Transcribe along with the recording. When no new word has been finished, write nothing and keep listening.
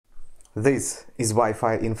This is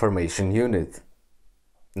Wi-Fi information unit.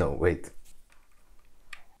 No, wait.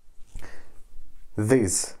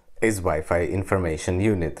 This is Wi-Fi information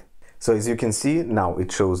unit. So as you can see, now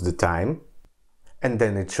it shows the time, and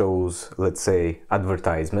then it shows, let's say,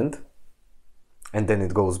 advertisement, and then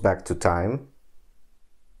it goes back to time.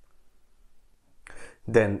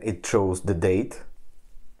 Then it shows the date.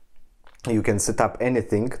 You can set up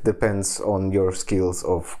anything, depends on your skills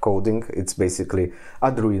of coding. It's basically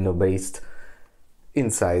Arduino based.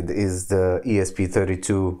 Inside is the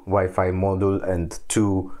ESP32 Wi-Fi module and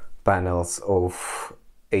two panels of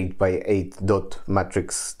 8x8 dot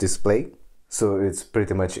matrix display. So it's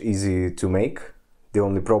pretty much easy to make. The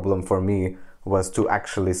only problem for me was to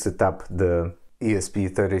actually set up the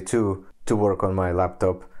ESP32 to work on my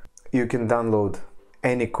laptop. You can download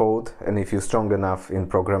any code, and if you're strong enough in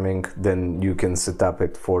programming, then you can set up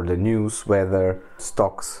it for the news, weather,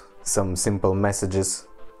 stocks, some simple messages,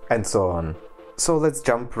 and so on. So let's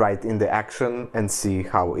jump right in the action and see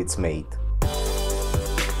how it's made.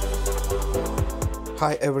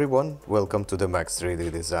 Hi everyone, welcome to the Max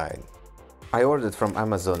 3D Design. I ordered from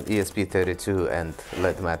Amazon ESP32 and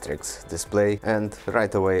LED matrix display, and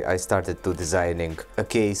right away I started to designing a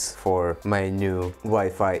case for my new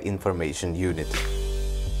Wi-Fi information unit.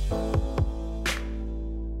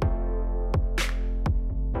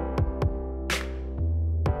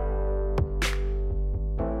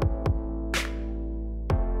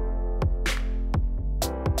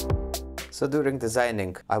 So during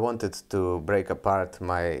designing, I wanted to break apart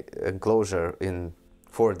my enclosure in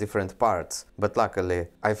 4 different parts, but luckily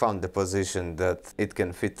I found the position that it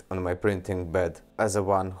can fit on my printing bed as a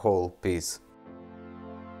one whole piece.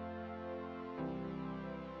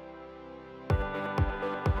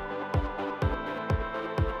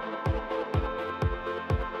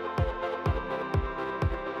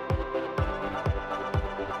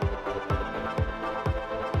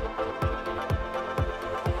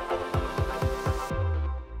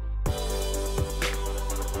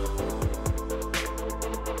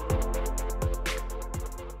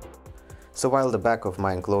 So while the back of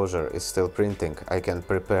my enclosure is still printing, I can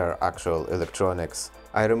prepare actual electronics.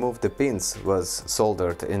 I removed the pins was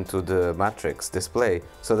soldered into the matrix display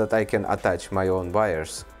so that I can attach my own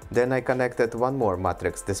wires. Then I connected one more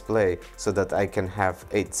matrix display so that I can have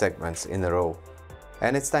 8 segments in a row.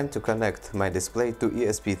 And it's time to connect my display to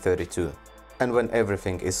ESP32. And when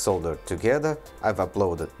everything is soldered together, I've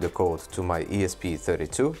uploaded the code to my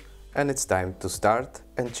ESP32, and it's time to start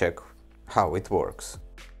and check how it works.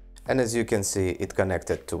 And as you can see, it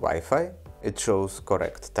connected to Wi-Fi, it shows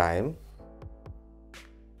correct time,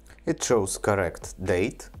 it shows correct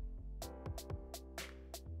date,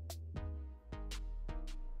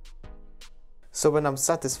 so when I'm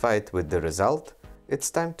satisfied with the result,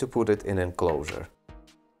 it's time to put it in Enclosure.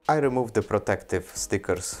 I removed the protective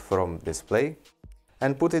stickers from display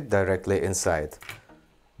and put it directly inside.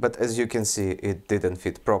 But as you can see, it didn't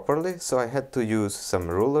fit properly, so I had to use some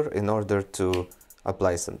ruler in order to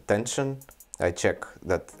apply some tension. I check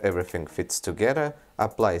that everything fits together,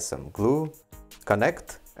 apply some glue,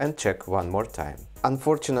 connect and check one more time.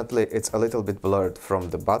 Unfortunately, it's a little bit blurred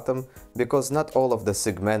from the bottom because not all of the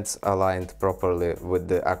segments aligned properly with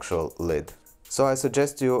the actual lid. So I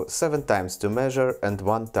suggest you 7 times to measure and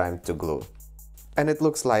 1 time to glue. And it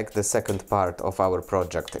looks like the second part of our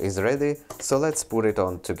project is ready, so let's put it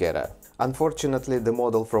on together. Unfortunately, the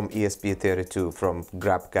model from ESP32 from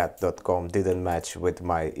grabcat.com didn't match with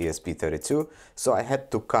my ESP32, so I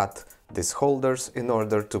had to cut these holders in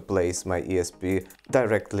order to place my ESP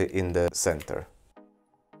directly in the center.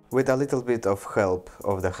 With a little bit of help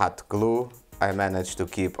of the hot glue, I managed to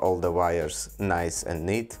keep all the wires nice and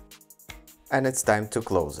neat, and it's time to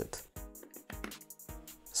close it.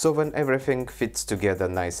 So when everything fits together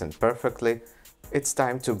nice and perfectly, it's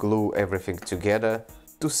time to glue everything together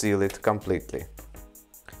to seal it completely.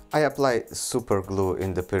 I apply super glue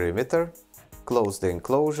in the perimeter, close the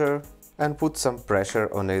enclosure and put some pressure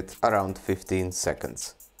on it around 15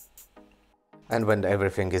 seconds. And when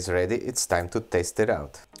everything is ready, it's time to test it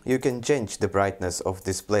out. You can change the brightness of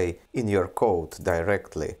display in your code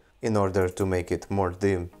directly in order to make it more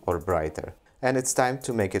dim or brighter. And it's time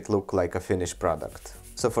to make it look like a finished product.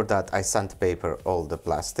 So for that I sandpaper all the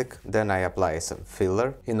plastic, then I apply some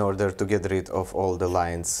filler in order to get rid of all the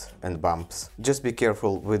lines and bumps. Just be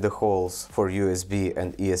careful with the holes for USB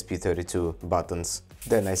and ESP32 buttons.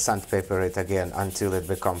 Then I sandpaper it again until it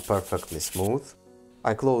becomes perfectly smooth.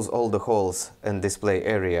 I close all the holes and display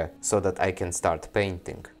area so that I can start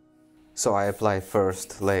painting. So I apply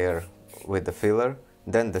first layer with the filler,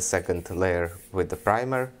 then the second layer with the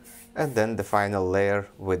primer, and then the final layer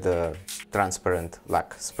with the transparent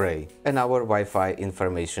lac spray. And our Wi-Fi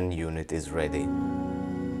information unit is ready.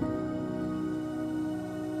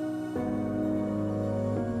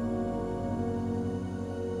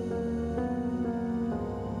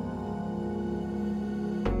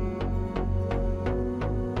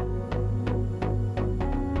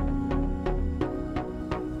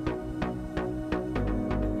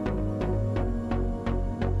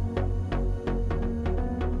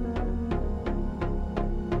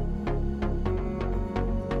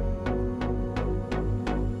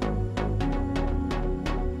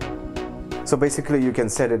 So basically you can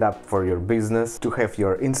set it up for your business to have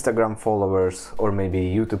your Instagram followers or maybe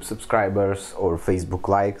YouTube subscribers or Facebook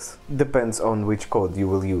likes. Depends on which code you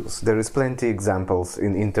will use. There is plenty examples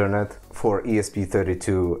in internet for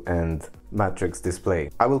ESP32 and matrix display.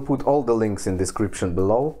 I will put all the links in description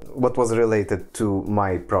below, what was related to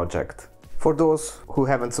my project. For those who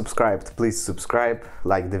haven't subscribed, please subscribe,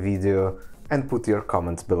 like the video and put your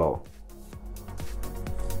comments below.